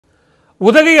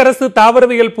உதகை அரசு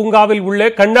தாவரவியல் பூங்காவில் உள்ள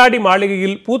கண்ணாடி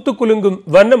மாளிகையில் பூத்து குலுங்கும்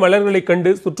வண்ண மலர்களைக்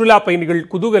கண்டு சுற்றுலா பயணிகள்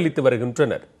குதூகலித்து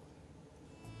வருகின்றனர்.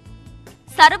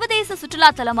 சர்வதேச சுற்றுலா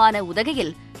தலமான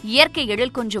உதகையில் இயற்கை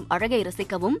எழில் கொஞ்சும் அழகை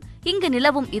ரசிக்கவும், இங்கு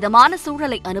நிலவும் இதமான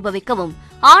சூழலை அனுபவிக்கவும்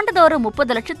ஆண்டுதோறும்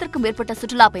 30 லட்சத்திற்கும் மேற்பட்ட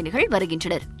சுற்றுலா பயணிகள்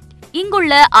வருகின்றனர்.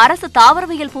 இங்குள்ள அரசு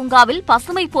தாவரவியல் பூங்காவில்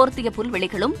பசுமை போர்த்திய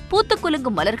புல்வெளிகளும் பூத்துக்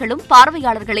குலுங்கும் மலர்களும்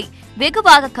பார்வையாளர்களை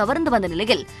வெகுவாக கவர்ந்து வந்த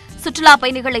நிலையில் சுற்றுலா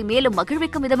பயணிகளை மேலும்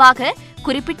மகிழ்விக்கும் விதமாக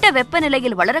குறிப்பிட்ட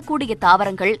வெப்பநிலையில் வளரக்கூடிய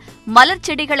தாவரங்கள், மலர்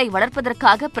செடிகளை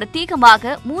வளர்ப்பதற்காக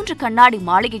பிரத்யேகமாக 3 கண்ணாடி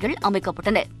மாளிகைகள்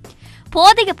அமைக்கப்பட்டன.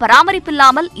 போதிய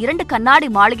பராமரிப்பில்லாமல் 2 கண்ணாடி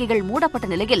மாளிகைகள் மூடப்பட்ட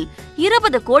நிலையில்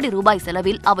 20 கோடி ரூபாய்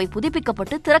செலவில் அவை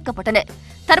புதுப்பிக்கப்பட்டு திறக்கப்பட்டன.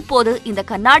 தற்போது இந்த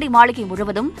கண்ணாடி மாளிகை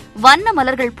முழுவதும் வண்ண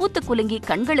மலர்கள் பூத்துக் குலுங்கி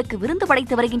கண்களுக்கு விருந்து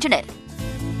படைத்து வருகின்றனர்.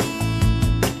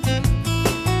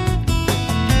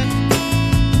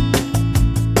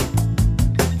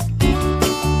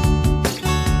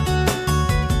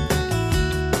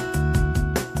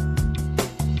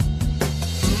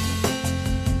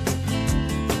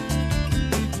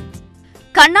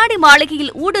 கண்ணாடி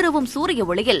மாளிகையில் ஊடுருவும் சூரிய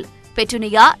ஒளியில்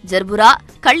பெட்டுனியா, ஜர்புரா,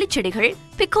 கள்ளிச்செடிகள்,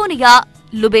 பிக்கோனியா,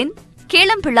 லுபின்,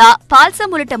 கேளம்பிளா,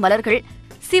 பால்சம் உள்ளிட்ட மலர்கள்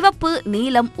சிவப்பு,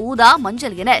 நீலம், ஊதா,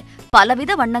 மஞ்சள் என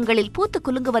பலவித வண்ணங்களில் பூத்து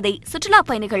குலுங்குவதை சுற்றுலா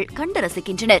பயணிகள் கண்டு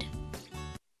ரசிக்கின்றனர்.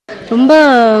 ரொம்ப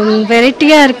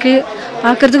வெரைட்டியா இருக்கு,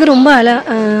 பார்க்கறதுக்கு ரொம்ப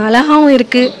அழகாவும்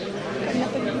இருக்கு,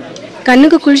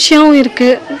 கண்ணுக்கு குளிர்ச்சியாகவும்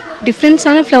இருக்கு.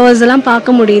 டிஃப்ரெண்ட்ஸான ஃப்ளவர்ஸ் எல்லாம்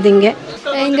பார்க்க முடியுது.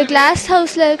 எங்கள் கிளாஸ்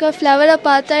ஹவுஸில் இருக்க ஃப்ளவரை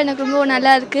பார்த்தா எனக்கு ரொம்ப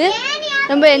நல்லா இருக்குது,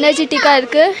 ரொம்ப எனர்ஜெட்டிக்காக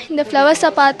இருக்குது. இந்த ஃப்ளவர்ஸை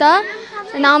பார்த்தா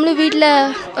நாமளும் வீட்டில்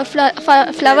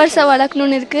ஃப்ளவர்ஸை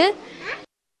வளர்க்கணும்னு இருக்குது.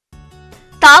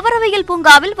 தாவரவியல்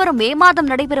பூங்காவில் வரும் மே மாதம்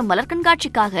நடைபெறும் மலர்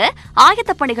கண்காட்சிக்காக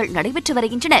ஆயத்த பணிகள் நடைபெற்று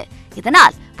வருகின்றன.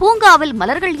 இதனால் பூங்காவில்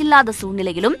மலர்கள் இல்லாத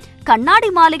சூழ்நிலையிலும் கண்ணாடி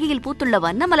மாளிகையில் பூத்துள்ள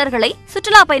வண்ண மலர்களை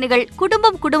சுற்றுலா பயணிகள்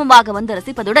குடும்பமாக வந்து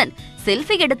ரசிப்பதுடன்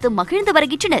செல்ஃபி எடுத்து மகிழ்ந்து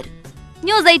வருகின்றனர்.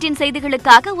 News18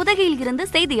 செய்திகளுக்காக உதகையில் இருந்து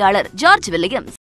செய்தியாளர் ஜார்ஜ் வெல்லியம்.